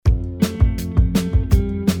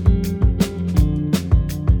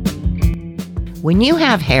When you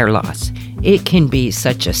have hair loss, it can be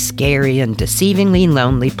such a scary and deceivingly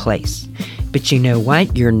lonely place. But you know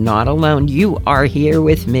what? You're not alone. You are here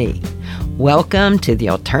with me. Welcome to the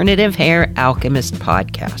Alternative Hair Alchemist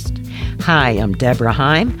podcast. Hi, I'm Debra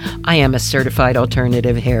Heim. I am a certified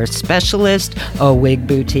alternative hair specialist, a wig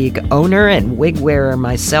boutique owner, and wig wearer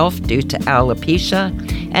myself due to alopecia.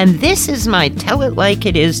 And this is my Tell It Like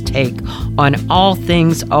It Is take on all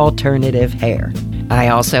things alternative hair. I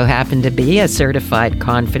also happen to be a certified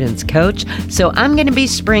confidence coach, so I'm going to be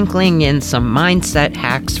sprinkling in some mindset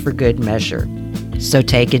hacks for good measure. So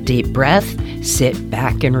take a deep breath, sit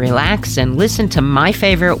back and relax, and listen to my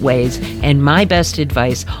favorite ways and my best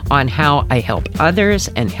advice on how I help others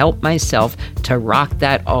and help myself to rock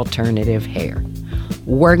that alternative hair.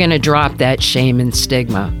 We're going to drop that shame and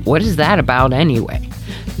stigma. What is that about anyway?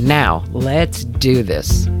 Now, let's do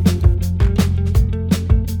this.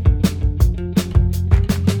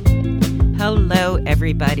 Hello,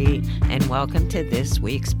 everybody, and welcome to this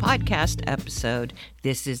week's podcast episode.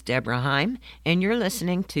 This is Debra Heim, and you're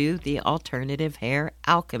listening to The Alternative Hair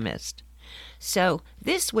Alchemist. So,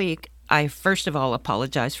 this week, I first of all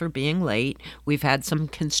apologize for being late. We've had some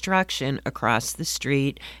construction across the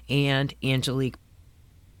street, and Angelique.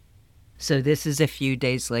 So this is a few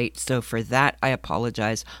days late, so for that, I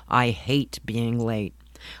apologize. I hate being late.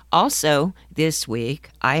 Also, this week,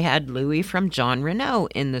 I had Louis from Jon Renau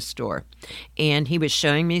in the store, and he was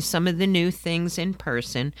showing me some of the new things in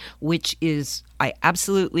person, which is I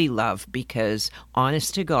absolutely love because,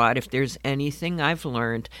 honest to God, if there's anything I've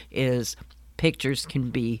learned is pictures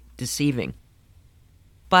can be deceiving.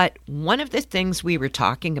 But one of the things we were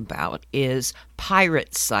talking about is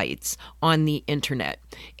pirate sites on the internet,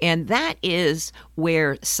 and that is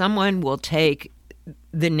where someone will take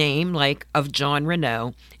the name like of Jon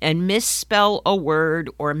Renau and misspell a word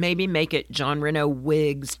or maybe make it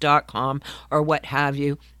JonRenauWigs.com or what have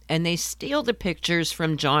you, and they steal the pictures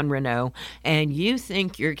from Jon Renau, and you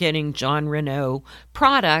think you're getting Jon Renau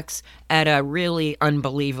products at a really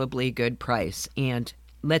unbelievably good price. And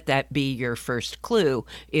let that be your first clue.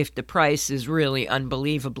 If the price is really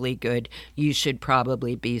unbelievably good, you should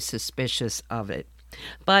probably be suspicious of it.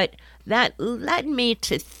 But that led me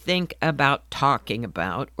to think about talking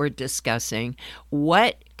about or discussing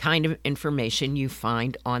what kind of information you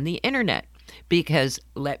find on the internet. Because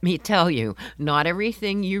let me tell you, not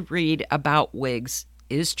everything you read about wigs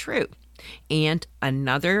is true. And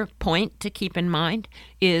another point to keep in mind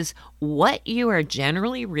is what you are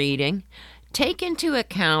generally reading, take into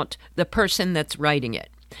account the person that's writing it.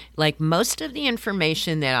 Like most of the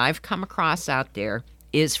information that I've come across out there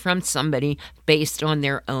is from somebody based on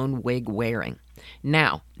their own wig wearing.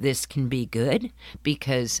 Now, this can be good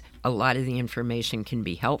because a lot of the information can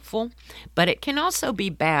be helpful, but it can also be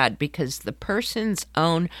bad because the person's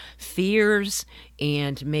own fears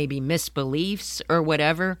and maybe misbeliefs or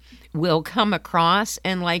whatever will come across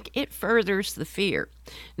and it furthers the fear.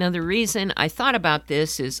 Now, the reason I thought about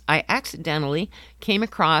this is I accidentally came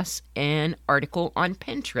across an article on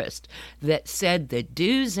Pinterest that said the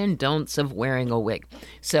do's and don'ts of wearing a wig.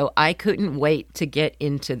 So I couldn't wait to get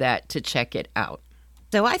into that to check it out.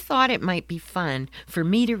 So I thought it might be fun for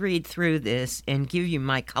me to read through this and give you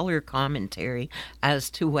my color commentary as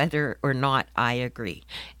to whether or not I agree.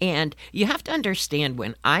 And you have to understand,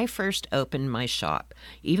 when I first opened my shop,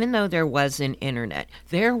 even though there was an internet,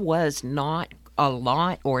 there was not a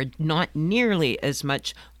lot or not nearly as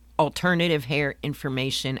much alternative hair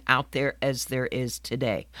information out there as there is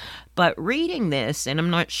today. But reading this, and I'm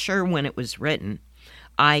not sure when it was written,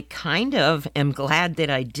 I kind of am glad that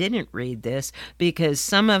I didn't read this because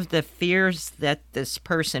some of the fears that this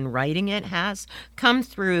person writing it has come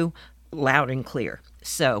through loud and clear.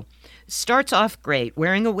 So, starts off great.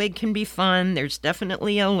 Wearing a wig can be fun. There's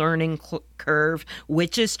definitely a learning curve,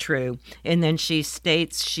 which is true. And then she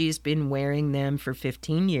states she's been wearing them for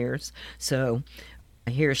 15 years. So,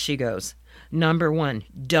 here she goes. Number 1,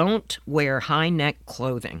 don't wear high neck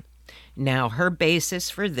clothing. Now, her basis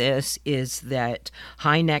for this is that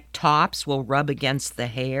high neck tops will rub against the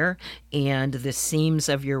hair and the seams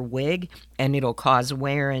of your wig, and it'll cause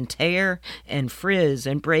wear and tear and frizz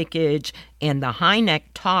and breakage, and the high neck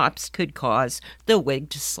tops could cause the wig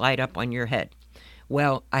to slide up on your head.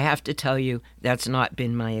 Well, I have to tell you, that's not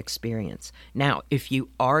been my experience. Now, if you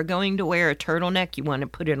are going to wear a turtleneck, you want to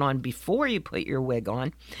put it on before you put your wig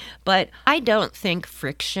on. But I don't think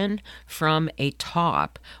friction from a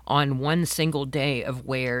top on one single day of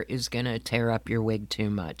wear is going to tear up your wig too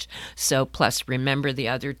much. So, plus, remember the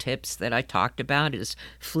other tips that I talked about is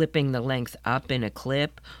flipping the length up in a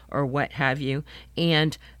clip or what have you.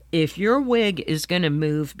 And If your wig is going to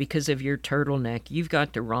move because of your turtleneck, you've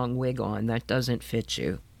got the wrong wig on. That doesn't fit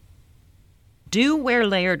you. Do wear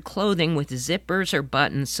layered clothing with zippers or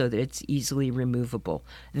buttons so that it's easily removable.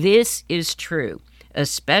 This is true,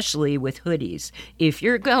 especially with hoodies. If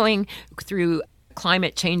you're going through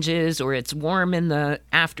climate changes or it's warm in the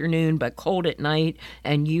afternoon but cold at night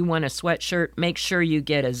and you want a sweatshirt, make sure you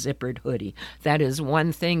get a zippered hoodie. That is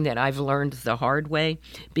one thing that I've learned the hard way,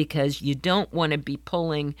 because you don't want to be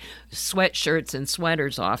pulling sweatshirts and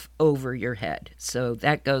sweaters off over your head. So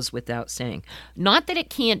that goes without saying. Not that it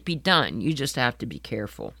can't be done, you just have to be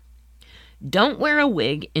careful. Don't wear a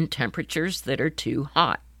wig in temperatures that are too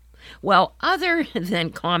hot. Well, other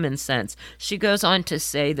than common sense, she goes on to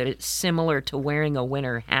say that it's similar to wearing a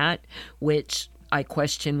winter hat, which I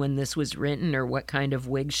question when this was written or what kind of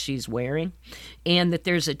wig she's wearing, and that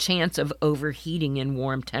there's a chance of overheating in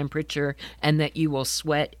warm temperature and that you will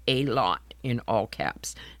sweat a lot, in all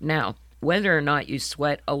caps. Now, whether or not you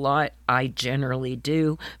sweat a lot, I generally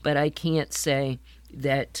do, but I can't say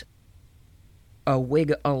that a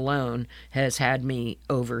wig alone has had me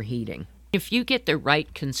overheating. If you get the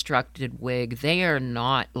right constructed wig, they are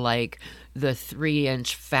not like the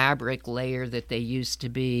 3-inch fabric layer that they used to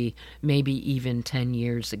be maybe even 10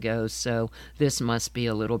 years ago. So this must be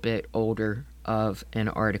a little bit older of an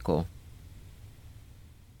article.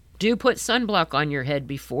 Do put sunblock on your head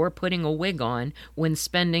before putting a wig on when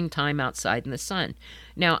spending time outside in the sun.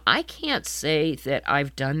 Now, I can't say that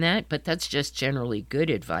I've done that, but that's just generally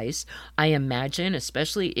good advice. I imagine,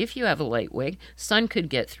 especially if you have a light wig, sun could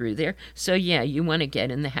get through there. So yeah, you want to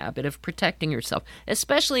get in the habit of protecting yourself,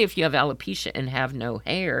 especially if you have alopecia and have no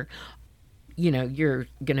hair. You know, you're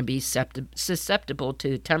going to be susceptible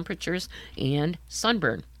to temperatures and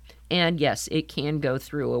sunburn. And yes, it can go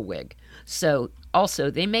through a wig. So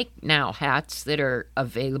also, they make now hats that are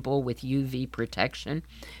available with UV protection.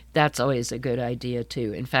 That's always a good idea,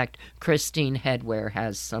 too. In fact, Christine Headwear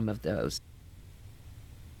has some of those.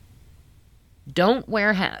 Don't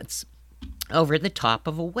wear hats over the top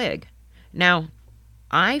of a wig. Now,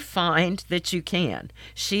 I find that you can.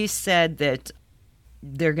 She said that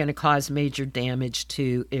they're going to cause major damage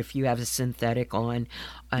to if you have a synthetic on,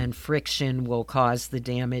 and friction will cause the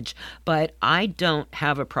damage. But I don't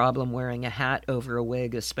have a problem wearing a hat over a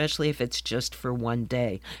wig, especially if it's just for one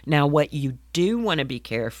day. Now, what you do want to be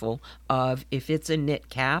careful of, if it's a knit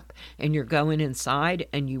cap and you're going inside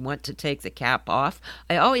and you want to take the cap off,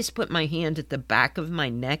 I always put my hand at the back of my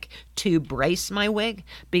neck to brace my wig,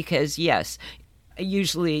 because yes,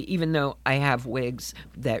 usually, even though I have wigs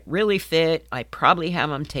that really fit, I probably have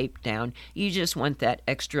them taped down. You just want that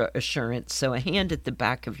extra assurance. So a hand at the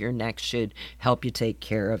back of your neck should help you take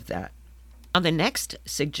care of that. Now, the next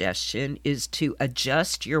suggestion is to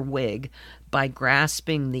adjust your wig by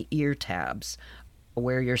grasping the ear tabs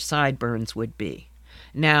where your sideburns would be.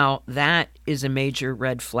 Now, that is a major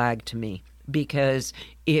red flag to me, because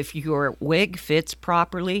if your wig fits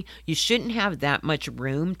properly, you shouldn't have that much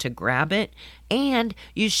room to grab it, and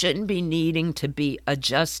you shouldn't be needing to be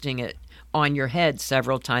adjusting it on your head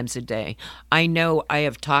several times a day. I know I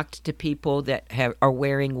have talked to people that are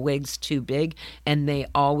wearing wigs too big, and they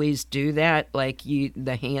always do that. Like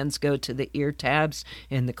the hands go to the ear tabs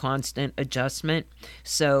and the constant adjustment.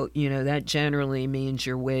 So, that generally means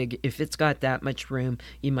your wig, if it's got that much room,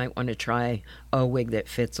 you might want to try a wig that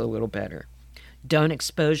fits a little better. Don't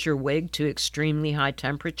expose your wig to extremely high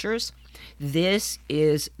temperatures. This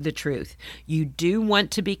is the truth. You do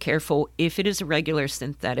want to be careful, if it is a regular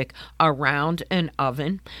synthetic, around an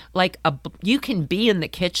oven. You can be in the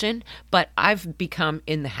kitchen, but I've become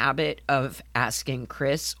in the habit of asking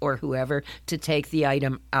Chris or whoever to take the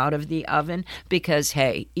item out of the oven, because,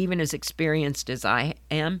 hey, even as experienced as I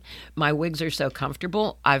am, my wigs are so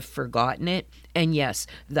comfortable, I've forgotten it. And yes,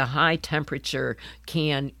 the high temperature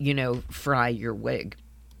can, fry your wig.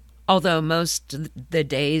 Although most of the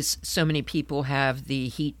days, so many people have the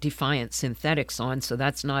heat-defiant synthetics on, so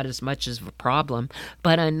that's not as much of a problem.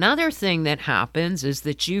 But another thing that happens is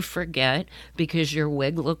that you forget, because your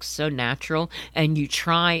wig looks so natural, and you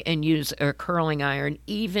try and use a curling iron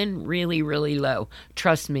even really, really low.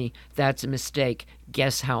 Trust me, that's a mistake.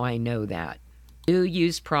 Guess how I know that? Do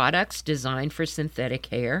use products designed for synthetic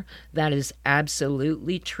hair. That is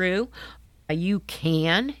absolutely true. You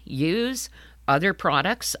can use other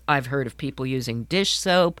products. I've heard of people using dish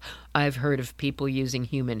soap. I've heard of people using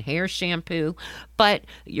human hair shampoo. But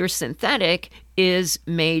your synthetic is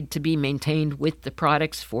made to be maintained with the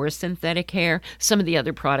products for synthetic hair. Some of the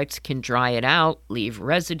other products can dry it out, leave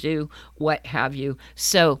residue, what have you.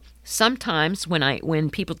 So sometimes when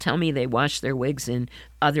people tell me they wash their wigs in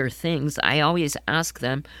other things, I always ask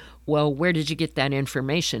them, Well, where did you get that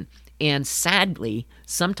information? And sadly,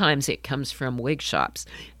 sometimes it comes from wig shops.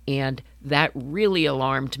 And that really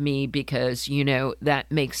alarmed me because, that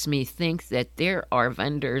makes me think that there are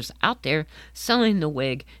vendors out there selling the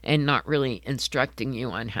wig and not really instructing you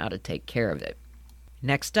on how to take care of it.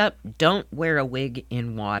 Next up, don't wear a wig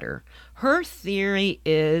in water. Her theory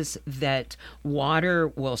is that water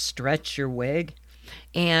will stretch your wig.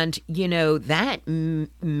 And, that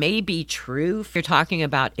may be true if you're talking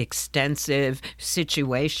about extensive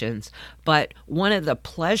situations. But one of the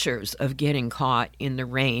pleasures of getting caught in the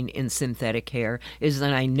rain in synthetic hair is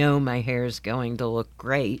that I know my hair is going to look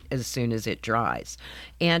great as soon as it dries.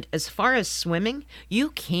 And as far as swimming,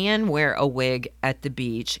 you can wear a wig at the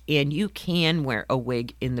beach and you can wear a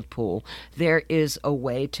wig in the pool. There is a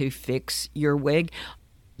way to fix your wig.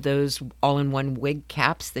 Those all-in-one wig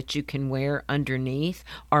caps that you can wear underneath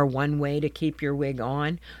are one way to keep your wig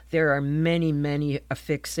on. There are many, many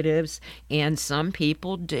fixatives, and some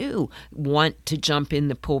people do want to jump in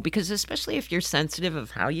the pool because especially if you're sensitive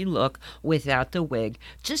of how you look without the wig,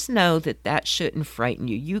 just know that that shouldn't frighten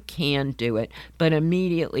you. You can do it, but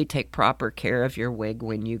immediately take proper care of your wig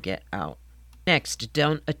when you get out. Next,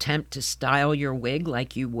 don't attempt to style your wig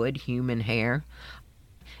like you would human hair.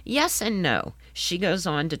 Yes and no. She goes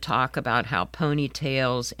on to talk about how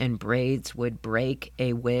ponytails and braids would break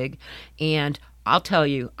a wig, and I'll tell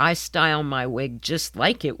you, I style my wig just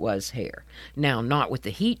like it was hair. Now, not with the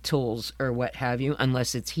heat tools or what have you,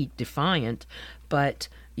 unless it's heat defiant, but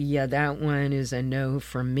yeah, that one is a no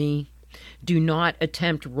from me. Do not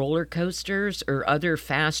attempt roller coasters or other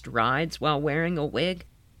fast rides while wearing a wig.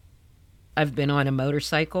 I've been on a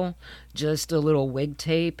motorcycle, just a little wig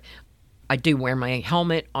tape. I do wear my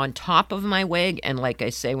helmet on top of my wig, and like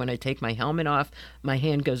I say, when I take my helmet off, my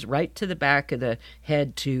hand goes right to the back of the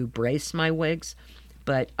head to brace my wigs.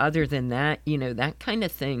 But other than that, that kind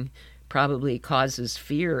of thing probably causes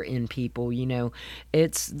fear in people.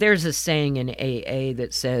 There's a saying in AA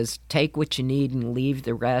that says, take what you need and leave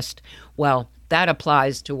the rest. Well, that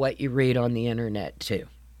applies to what you read on the internet too.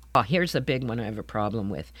 Oh, here's a big one I have a problem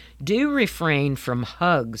with. Do refrain from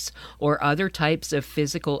hugs or other types of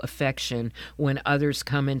physical affection when others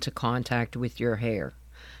come into contact with your hair.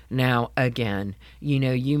 Now, again,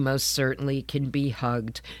 you most certainly can be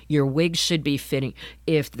hugged. Your wig should be fitting.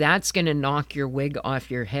 If that's going to knock your wig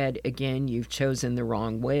off your head, again, you've chosen the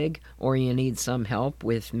wrong wig or you need some help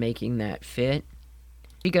with making that fit.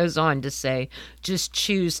 She goes on to say, just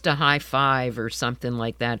choose to high five or something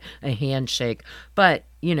like that, a handshake. But,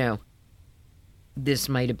 this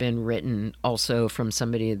might have been written also from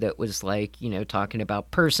somebody that was talking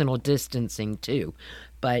about personal distancing too.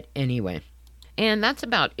 But anyway. And that's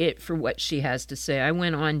about it for what she has to say. I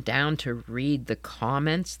went on down to read the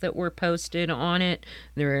comments that were posted on it.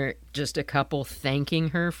 There were just a couple thanking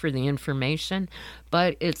her for the information.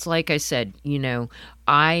 But it's like I said, a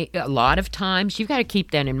lot of times, you've got to keep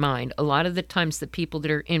that in mind. A lot of the times the people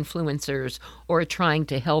that are influencers or trying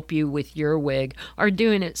to help you with your wig are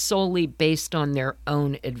doing it solely based on their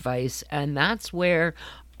own advice. And that's where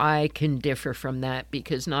I can differ from that,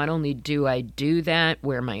 because not only do I do that,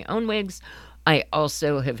 wear my own wigs, I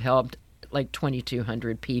also have helped like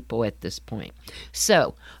 2,200 people at this point.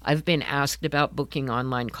 So I've been asked about booking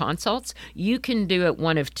online consults. You can do it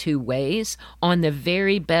one of two ways. On the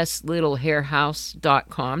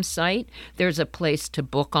verybestlittlehairhouse.com site, there's a place to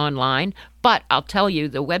book online. But I'll tell you,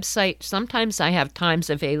 the website, sometimes I have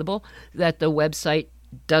times available that the website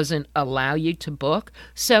doesn't allow you to book.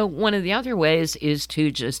 So one of the other ways is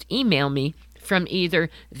to just email me from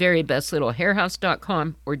either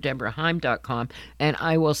verybestlittlehairhouse.com or debraheim.com, and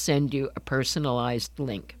I will send you a personalized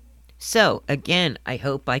link. So, again, I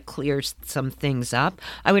hope I clear some things up.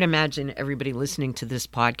 I would imagine everybody listening to this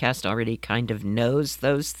podcast already kind of knows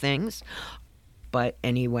those things. But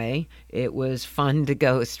anyway, it was fun to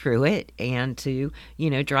go through it and to,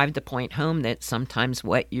 drive the point home that sometimes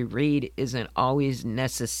what you read isn't always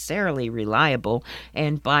necessarily reliable.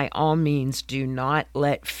 And by all means, do not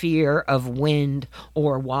let fear of wind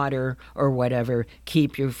or water or whatever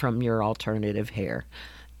keep you from your alternative hair.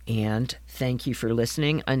 And thank you for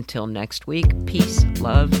listening. Until next week, peace,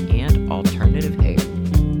 love, and alternative hair.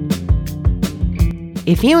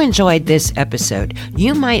 If you enjoyed this episode,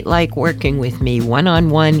 you might like working with me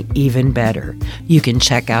one-on-one even better. You can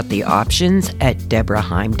check out the options at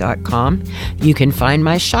debraheim.com. You can find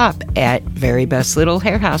my shop at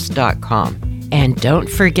verybestlittlehairhouse.com. And don't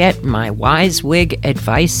forget my Wise Wig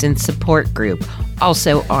Advice and Support group,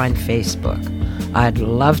 also on Facebook. I'd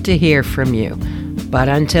love to hear from you. But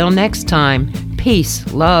until next time,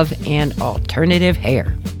 peace, love, and alternative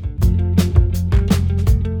hair.